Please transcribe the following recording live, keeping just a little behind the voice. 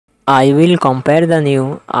I will compare the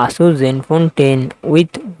new Asus Zenfone 10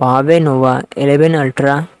 with Huawei Nova 11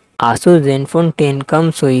 Ultra. Asus Zenfone 10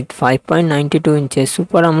 comes with 5.92 inches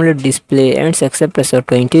Super AMOLED display and success ratio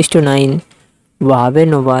 20:9. Huawei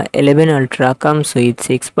Nova 11 Ultra comes with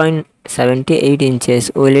 6.78 inches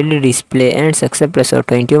OLED display and success ratio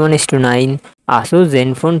 21:9. Asus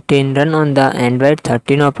Zenfone 10 run on the Android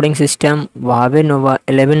 13 operating system. Huawei Nova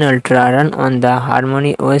 11 Ultra run on the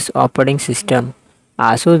Harmony OS operating system.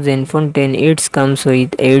 Asus Zenfone 10 it comes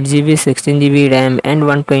with 8GB, 16GB RAM and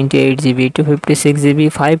 128GB, 256GB,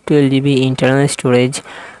 512GB internal storage.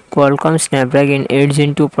 Qualcomm Snapdragon 8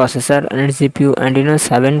 Gen 2 processor and GPU Adreno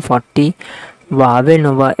 740. Huawei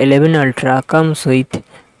Nova 11 Ultra comes with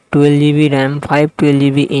 12GB RAM,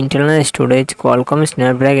 512GB internal storage, Qualcomm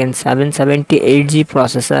Snapdragon 778G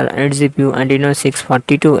processor and GPU Adreno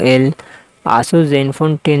 642L. Asus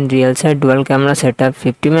Zenfone 10 real set dual camera setup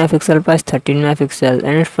 50 megapixel plus 13 megapixel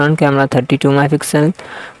and front camera 32 megapixel.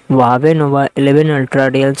 Huawei Nova 11 Ultra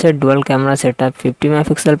real set dual camera setup 50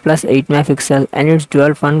 megapixel plus 8 megapixel and its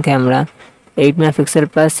dual front camera 8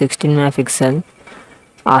 megapixel plus 16 megapixel.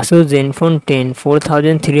 Asus Zenfone 10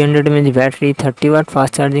 4300 mAh battery 30W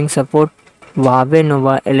fast charging support. Huawei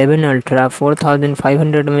Nova 11 Ultra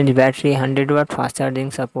 4500 mAh battery 100W fast charging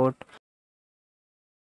support.